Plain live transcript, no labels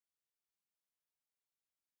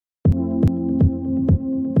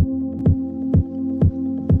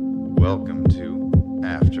Welcome to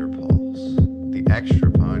After Pulse, the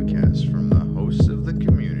extra podcast from the hosts of the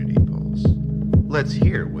Community Pulse. Let's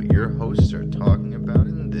hear what your hosts are talking about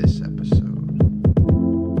in this episode.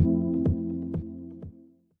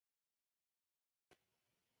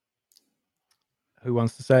 Who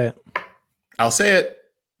wants to say it? I'll say it.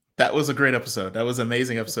 That was a great episode. That was an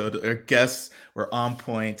amazing episode. Our guests were on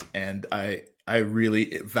point, and I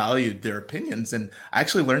really valued their opinions, and I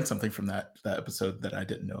actually learned something from that episode that I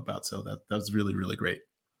didn't know about. So that was really, really great.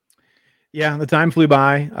 Yeah, the time flew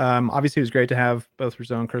by. Obviously, it was great to have both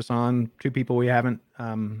Rizzo and Chris on, two people we haven't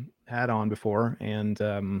had on before, and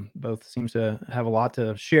both seem to have a lot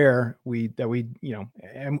to share.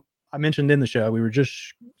 And I mentioned in the show, we were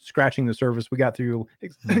just scratching the surface. We got through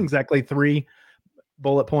exactly 3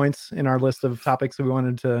 bullet points in our list of topics that we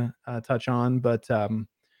wanted to touch on. But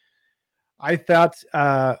I thought,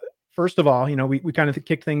 first of all, we kind of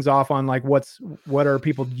kicked things off on like what are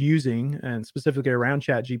people using, and specifically around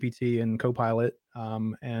ChatGPT and Copilot.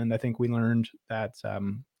 And I think we learned that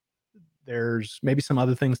there's maybe some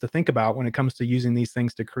other things to think about when it comes to using these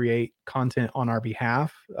things to create content on our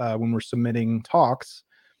behalf when we're submitting talks.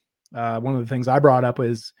 One of the things I brought up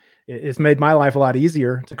is it's made my life a lot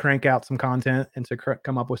easier to crank out some content and to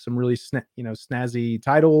come up with some really snazzy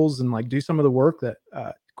titles and like do some of the work that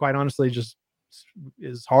quite honestly just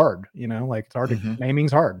is hard. Like it's hard to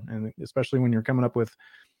naming's hard, and especially when you're coming up with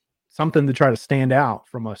something to try to stand out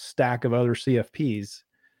from a stack of other CFPs.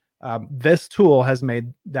 This tool has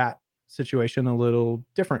made that situation a little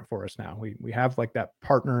different for us now. We have like that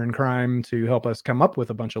partner in crime to help us come up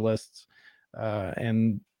with a bunch of lists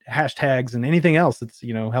and hashtags and anything else that's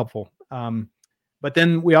helpful. But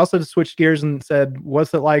then we also switched gears and said,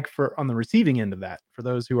 what's it like on the receiving end of that, for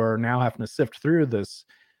those who are now having to sift through this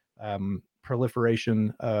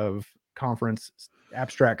proliferation of conference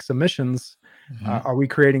abstract submissions? Are we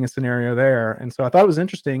creating a scenario there? And so I thought it was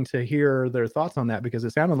interesting to hear their thoughts on that, because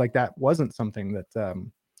it sounded like that wasn't something that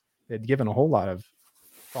they'd given a whole lot of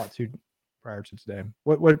thought to prior to today.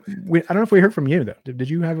 I don't know if we heard from you though. Did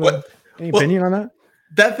you have any opinion on that?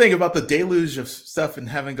 That thing about the deluge of stuff and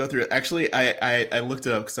having go through it. Actually, I looked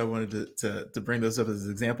it up because I wanted to bring those up as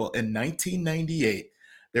an example. In 1998,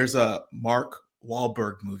 there's a Mark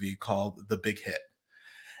Wahlberg movie called The Big Hit,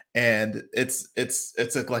 and it's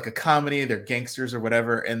like a comedy. They're gangsters or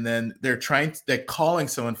whatever, and then they're calling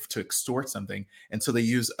someone to extort something, and so they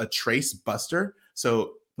use a trace buster.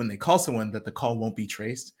 So when they call someone, that the call won't be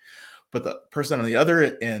traced, but the person on the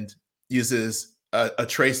other end uses a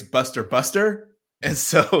trace buster. And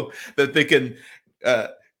so that they can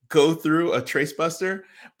go through a trace buster,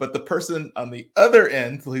 but the person on the other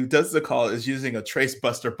end who does the call is using a trace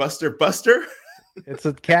buster. It's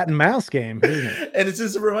a cat and mouse game, isn't it? And it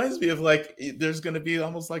just reminds me of like, there's going to be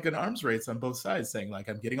almost like an arms race on both sides, saying like,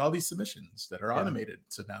 I'm getting all these submissions that are automated.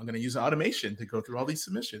 So now I'm going to use automation to go through all these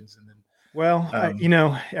submissions. And then,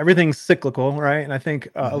 everything's cyclical, right? And I think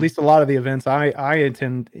at least a lot of the events I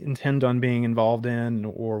intend on being involved in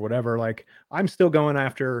or whatever, like I'm still going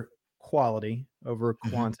after quality over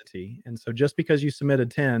quantity. And so just because you submitted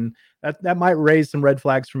 10, that might raise some red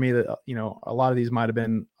flags for me that, a lot of these might've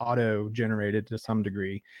been auto generated to some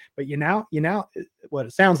degree, but what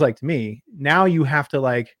it sounds like to me, now you have to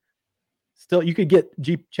like, still, you could get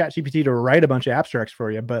ChatGPT to write a bunch of abstracts for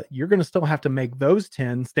you, but you're going to still have to make those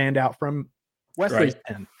 10 stand out from Wesley's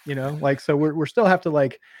 10, so we're still have to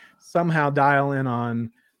like somehow dial in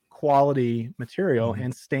on quality material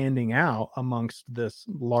and standing out amongst this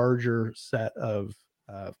larger set of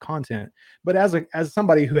content. But as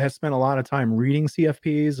somebody who has spent a lot of time reading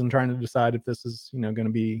CFPs and trying to decide if this is, going to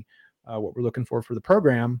be what we're looking for the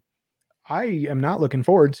program, I am not looking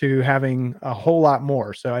forward to having a whole lot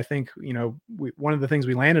more. So I think, one of the things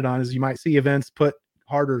we landed on is you might see events put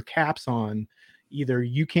harder caps on either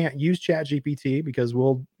you can't use ChatGPT because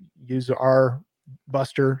we'll use our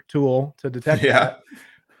buster tool to detect that.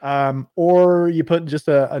 Or you put just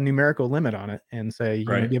a numerical limit on it and say,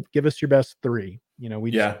 give us your best 3.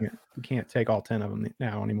 We can't take all 10 of them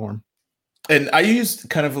now anymore. And I used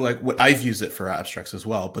kind of like what I've used it for abstracts as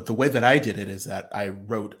well. But the way that I did it is that I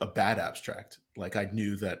wrote a bad abstract. Like I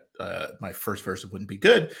knew that my first version wouldn't be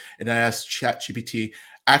good. And I asked ChatGPT,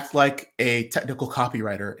 act like a technical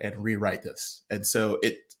copywriter and rewrite this. And so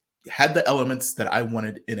it had the elements that I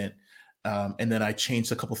wanted in it. And then I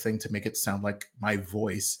changed a couple things to make it sound like my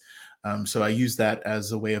voice. So I use that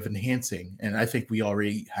as a way of enhancing. And I think we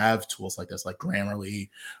already have tools like this, like Grammarly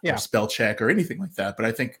or spell check or anything like that. But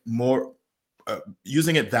I think more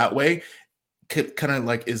using it that way kind of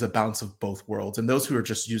like is a balance of both worlds. And those who are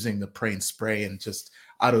just using the pray and spray and just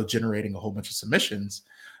auto generating a whole bunch of submissions,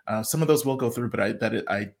 Some of those will go through, but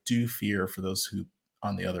I do fear for those who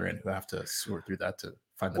on the other end who have to sort through that to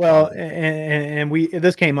find the Well, value. and we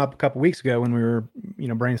this came up a couple weeks ago when we were,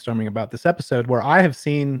 brainstorming about this episode, where I have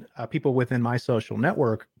seen people within my social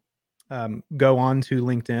network go on to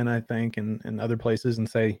LinkedIn, I think, and other places, and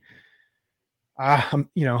say,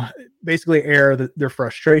 basically air their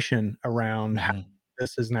frustration around how Mhm.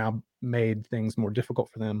 this has now made things more difficult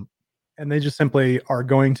for them, and they just simply are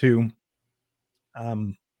going to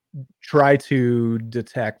um, try to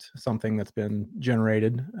detect something that's been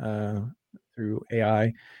generated through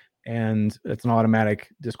AI, and it's an automatic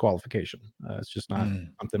disqualification. It's just not Mm.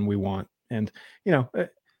 something we want. And you know, uh,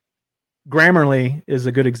 Grammarly is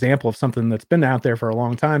a good example of something that's been out there for a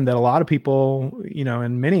long time that a lot of people,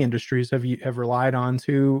 in many industries have relied on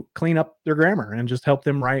to clean up their grammar and just help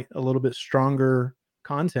them write a little bit stronger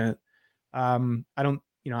content. I don't,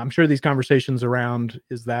 I'm sure these conversations around,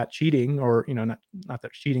 is that cheating, or not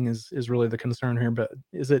that cheating is really the concern here, but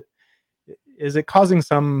is it causing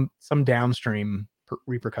some downstream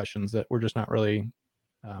repercussions that we're just not really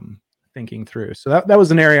um, thinking through. So that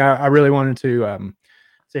was an area I really wanted to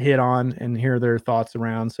hit on and hear their thoughts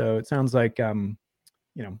around. So it sounds like you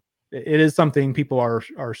know it is something people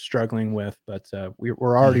are struggling with, but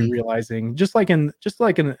we're already Mhm. realizing, just like in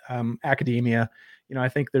academia, I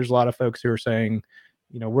think there's a lot of folks who are saying,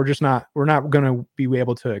 we're not going to be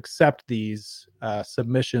able to accept these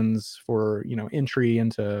submissions for entry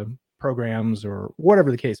into programs or whatever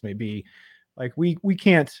the case may be. Like we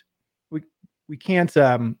can't we we can't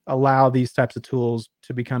allow these types of tools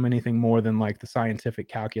to become anything more than like the scientific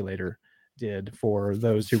calculator did for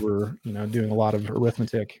those who were doing a lot of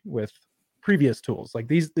arithmetic with previous tools. Like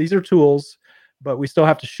these are tools, but we still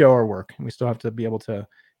have to show our work, and we still have to be able to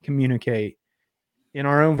communicate in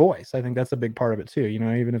our own voice. I think that's a big part of it too.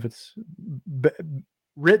 Even if it's b-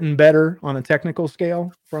 written better on a technical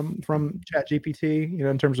scale from ChatGPT,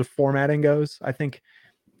 in terms of formatting goes. I think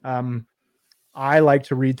um, I like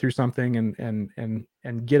to read through something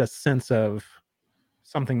and get a sense of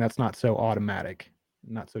something that's not so automatic,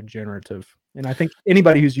 not so generative. And I think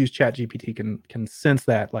anybody who's used ChatGPT can sense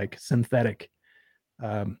that like synthetic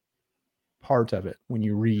um, part of it when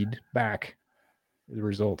you read back the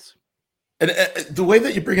results. And the way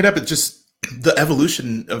that you bring it up, it just the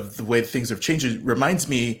evolution of the way things have changed. It reminds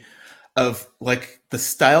me of like the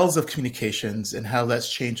styles of communications and how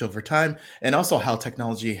that's changed over time, and also how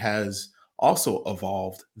technology has also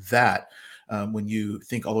evolved. That when you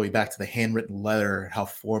think all the way back to the handwritten letter, how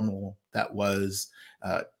formal that was,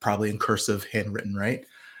 probably in cursive handwritten, right?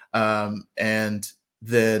 And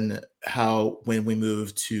then how when we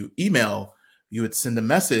moved to email, you would send a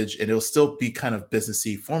message and it'll still be kind of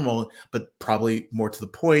businessy formal, but probably more to the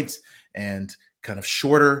point and kind of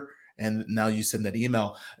shorter. And now you send that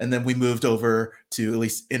email. And then we moved over to at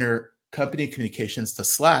least inter company communications to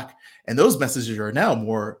Slack. And those messages are now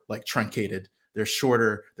more like truncated. They're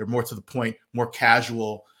shorter, they're more to the point, more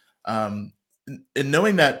casual. And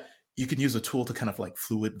knowing that you can use a tool to kind of like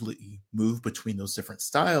fluidly move between those different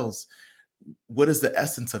styles, what is the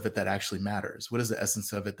essence of it that actually matters? What is the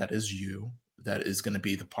essence of it that is you, that is going to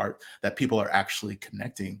be the part that people are actually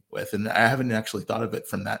connecting with? And I haven't actually thought of it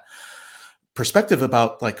from that perspective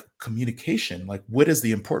about like communication. Like, what is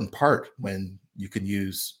the important part when you can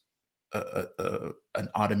use an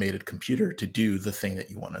automated computer to do the thing that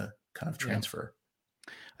you want to kind of Yeah. transfer?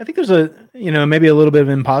 I think there's maybe a little bit of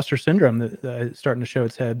imposter syndrome that is starting to show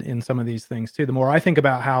its head in some of these things too. The more I think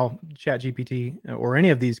about how ChatGPT or any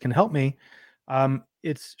of these can help me,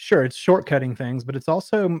 it's shortcutting things, but it's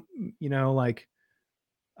also, like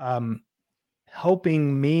um,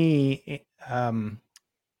 helping me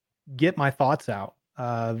get my thoughts out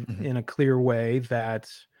Mhm. in a clear way that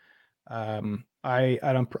I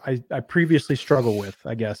don't I previously struggle with,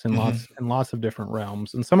 I guess, in Mhm. lots of different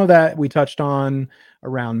realms. And some of that we touched on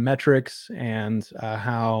around metrics and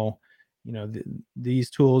how these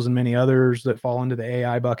tools and many others that fall into the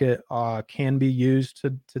AI bucket can be used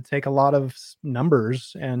to take a lot of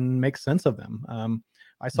numbers and make sense of them.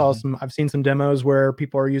 Mhm. I've seen some demos where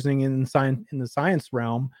people are using in the science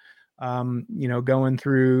realm, going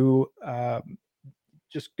through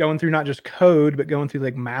not just code, but going through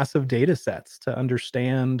like massive data sets to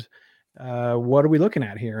understand what are we looking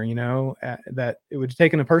at here. That it would have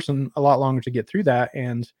taken a person a lot longer to get through that,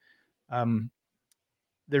 and um,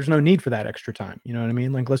 there's no need for that extra time. You know what I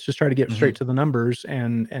mean? Like, let's just try to get straight Mhm. to the numbers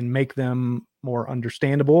and make them more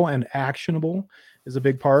understandable and actionable is a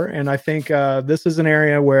big part. And I think this is an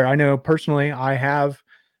area where I know personally I have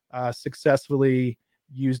successfully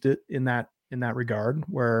used it in that regard,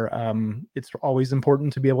 where it's always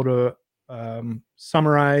important to be able to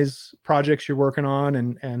summarize projects you're working on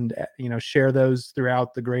and share those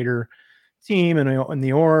throughout the greater team and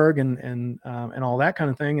the org and all that kind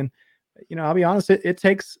of thing. And I'll be honest, it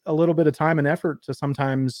takes a little bit of time and effort to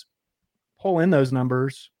sometimes pull in those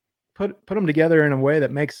numbers, put them together in a way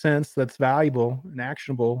that makes sense, that's valuable and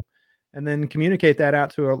actionable, and then communicate that out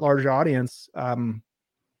to a larger audience.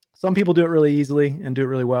 Some people do it really easily and do it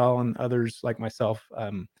really well, and others, like myself,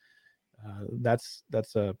 that's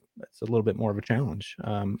a little bit more of a challenge.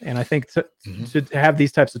 And I think to have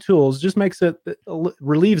these types of tools just makes it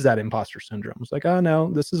relieves that imposter syndrome. It's like, oh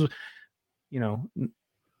no, this is,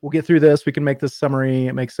 we'll get through this. We can make this summary.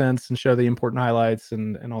 It makes sense and show the important highlights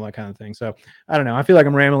and all that kind of thing. So I don't know. I feel like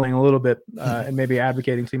I'm rambling a little bit and maybe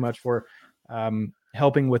advocating too much for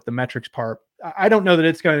helping with the metrics part. I don't know that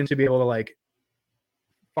it's going to be able to like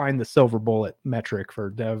find the silver bullet metric for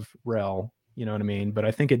DevRel. You know what I mean? But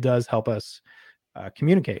I think it does help us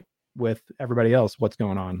communicate with everybody else what's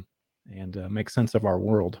going on and make sense of our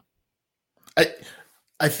world.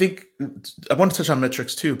 I think I want to touch on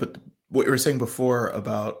metrics too, but what you were saying before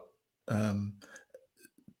about,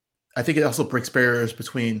 I think it also breaks barriers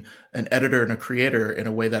between an editor and a creator in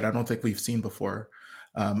a way that I don't think we've seen before.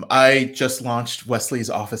 I just launched Wesley's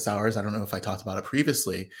Office Hours. I don't know if I talked about it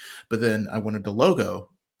previously, but then I wanted a logo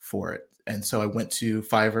for it. And so I went to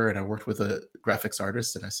Fiverr and I worked with a graphics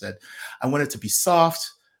artist and I said, I want it to be soft,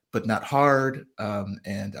 but not hard.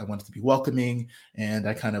 And I want it to be welcoming. And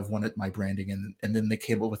I kind of wanted my branding. And then they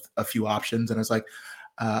came up with a few options. And I was like,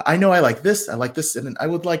 I know I like this. And I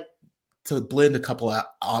would like to blend a couple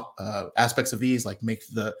aspects of these, like make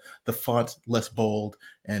the font less bold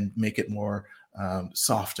and make it more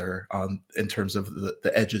softer in terms of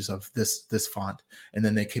the edges of this font. And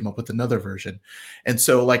then they came up with another version. And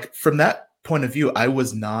so like from that point of view, I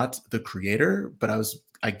was not the creator, but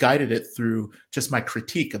I guided it through just my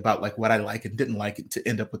critique about like what I like and didn't like to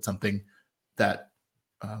end up with something that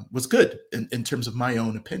was good in terms of my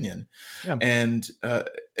own opinion. Yeah. And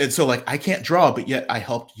so like I can't draw, but yet I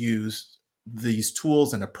helped use these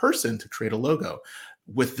tools and a person to create a logo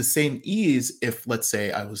with the same ease. If let's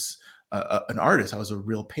say I was an artist, I was a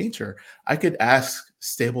real painter, I could ask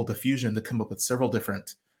Stable Diffusion to come up with several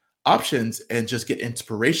different options and just get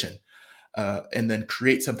inspiration and then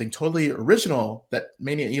create something totally original that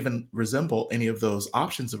may not even resemble any of those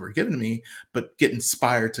options that were given to me, but get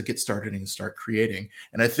inspired to get started and start creating.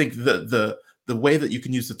 And I think the way that you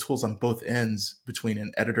can use the tools on both ends between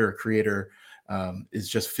an editor or creator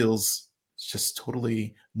feels just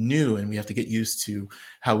totally new, and we have to get used to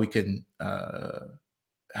how we can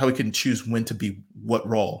choose when to be what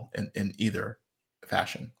role in either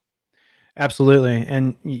fashion. Absolutely.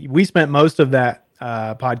 And we spent most of that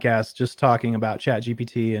podcast just talking about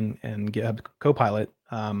ChatGPT and GitHub Copilot.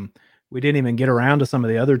 We didn't even get around to some of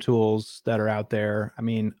the other tools that are out there. I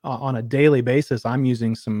mean, on a daily basis, I'm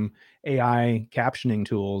using some AI captioning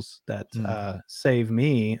tools that save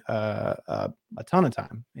me a ton of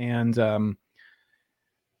time. And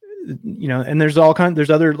and there's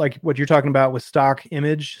other, like what you're talking about with stock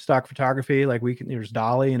photography. Like there's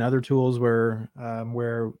Dolly and other tools where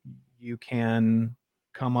you can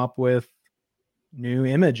come up with new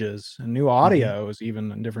images and new audios,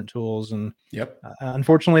 even in different tools. And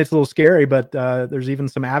unfortunately, it's a little scary, but there's even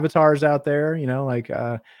some avatars out there.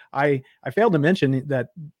 I failed to mention that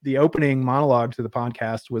the opening monologue to the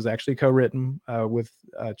podcast was actually co-written with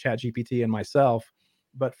ChatGPT and myself.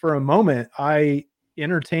 But for a moment, I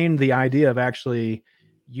entertained the idea of actually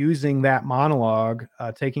using that monologue,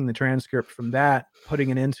 taking the transcript from that, putting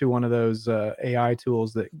it into one of those AI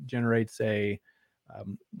tools that generates a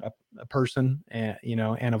person and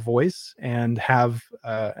a voice, and have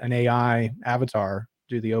an AI avatar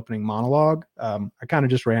do the opening monologue. I kind of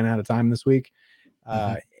just ran out of time this week.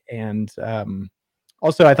 And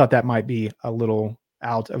also I thought that might be a little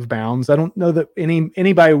out of bounds. I don't know that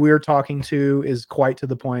anybody we're talking to is quite to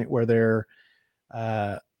the point where they're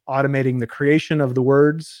automating the creation of the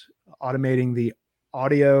words, automating the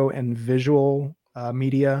audio and visual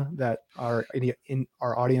media that our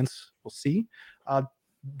audience will see.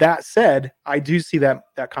 That said, I do see that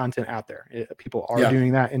content out there. People are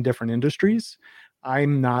doing that in different industries.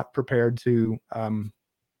 I'm not prepared to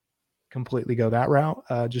completely go that route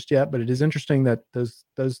just yet, but it is interesting that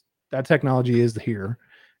that technology is here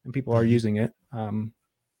and people are using it.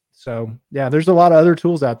 So yeah, there's a lot of other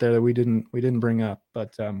tools out there that we didn't bring up,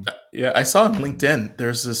 but I saw on LinkedIn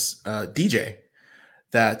there's this DJ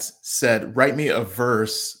that said, write me a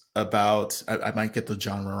verse about, I might get the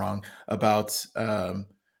genre wrong, about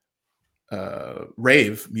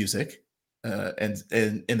rave music and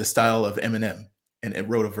in the style of Eminem, and it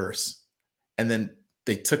wrote a verse, and then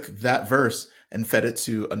they took that verse and fed it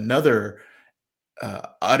to another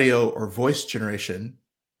audio or voice generation,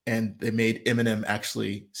 and they made Eminem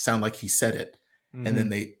actually sound like he said it. Mm-hmm. And then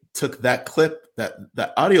they took that clip,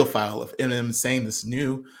 that audio file of Eminem saying this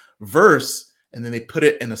new verse, and then they put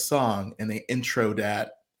it in a song, and they introed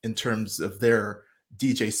that in terms of their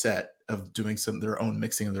DJ set of doing their own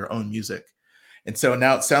mixing of their own music. And so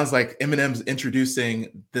now it sounds like Eminem's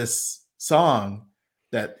introducing this song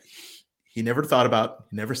that he never thought about,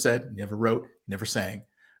 he never said, he never wrote, he never sang,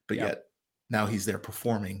 but yet now he's there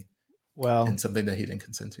performing in something that he didn't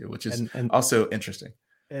consent to, which is also interesting.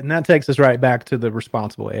 And that takes us right back to the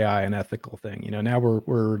responsible AI and ethical thing. Now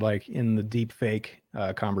we're like in the deep fake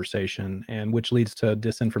conversation, and which leads to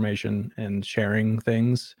disinformation and sharing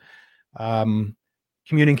things,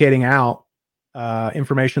 communicating out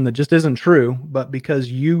information that just isn't true, but because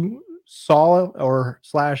you saw or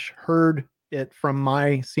 / heard it from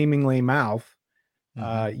my seemingly mouth,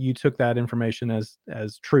 you took that information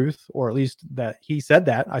as truth, or at least that he said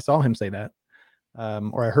that. I saw him say that,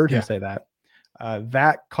 or I heard him say that.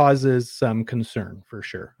 That causes some concern for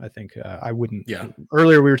sure. I think I wouldn't. Yeah.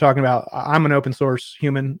 Earlier we were talking about I'm an open source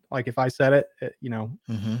human. Like if I said it,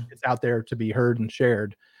 it's out there to be heard and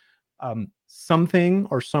shared. Something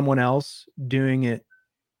or someone else doing it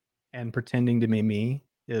and pretending to be me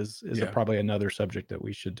is probably another subject that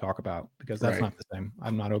we should talk about, because that's not the same.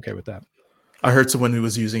 I'm not okay with that. I heard someone who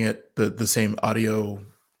was using it, the same audio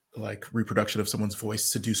like reproduction of someone's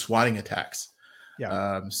voice to do swatting attacks.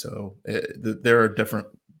 Yeah. So there are different.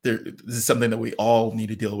 This is something that we all need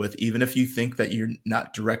to deal with, even if you think that you're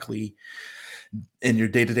not directly in your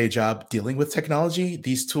day-to-day job dealing with technology.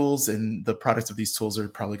 These tools and the products of these tools are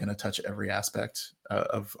probably going to touch every aspect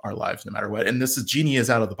of our lives, no matter what. And this is genie is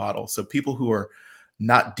out of the bottle. So people who are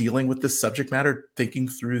not dealing with this subject matter, thinking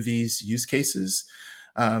through these use cases,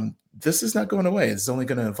 this is not going away. It's only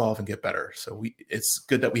going to evolve and get better. So it's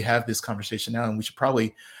good that we have this conversation now, and we should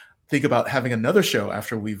probably think about having another show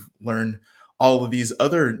after we've learned all of these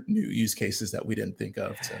other new use cases that we didn't think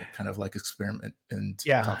of, to kind of like experiment and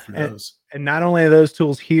talk through those. And not only are those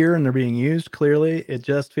tools here and they're being used, clearly, it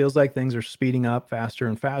just feels like things are speeding up faster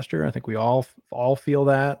and faster. I think we all feel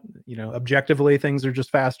that, objectively, things are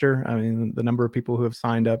just faster. I mean, the number of people who have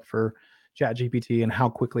signed up for ChatGPT and how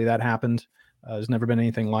quickly that happened, there's never been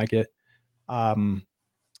anything like it.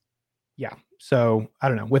 So I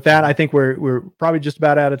don't know. With that, I think we're probably just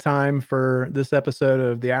about out of time for this episode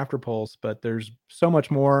of the After Pulse, but there's so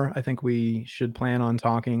much more I think we should plan on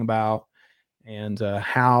talking about, and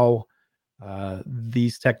how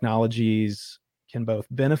these technologies can both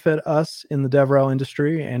benefit us in the DevRel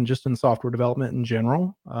industry and just in software development in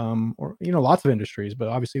general, or lots of industries. But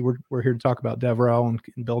obviously, we're here to talk about DevRel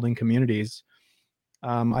and building communities.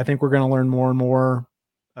 I think we're going to learn more and more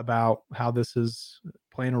about how this is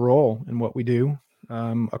playing a role in what we do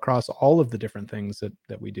across all of the different things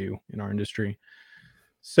that we do in our industry.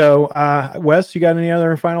 So, Wes, you got any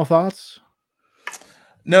other final thoughts?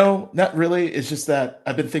 No, not really. It's just that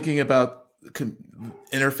I've been thinking about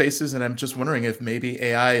interfaces, and I'm just wondering if maybe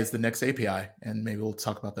AI is the next API, and maybe we'll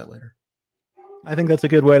talk about that later. I think that's a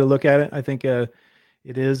good way to look at it. I think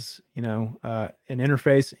it is, an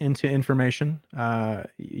interface into information.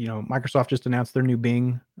 Microsoft just announced their new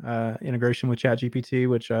Bing integration with ChatGPT,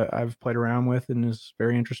 which I've played around with and is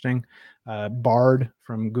very interesting. Bard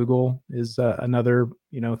from Google is another,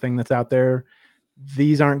 thing that's out there.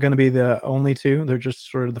 These aren't going to be the only two. They're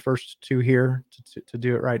just sort of the first two here to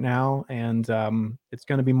do it right now. And it's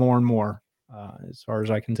going to be more and more, as far as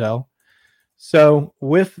I can tell. So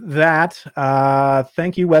with that,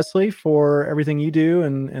 thank you, Wesley, for everything you do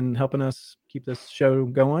and helping us keep this show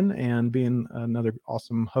going and being another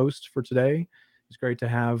awesome host for today. It's great to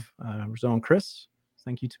have Rizzo and Chris.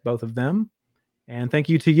 Thank you to both of them. And thank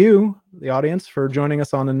you to you, the audience, for joining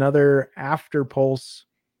us on another After Pulse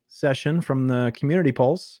session from the Community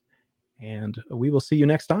Pulse. And we will see you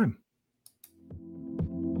next time.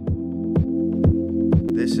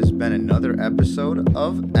 This has been another episode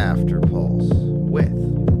of After Pulse with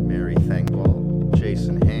Mary Thengvall,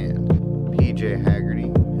 Jason Hand, PJ Haggerty,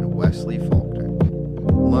 and Wesley Faulkner.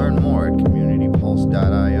 Learn more at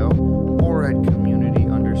communitypulse.io or at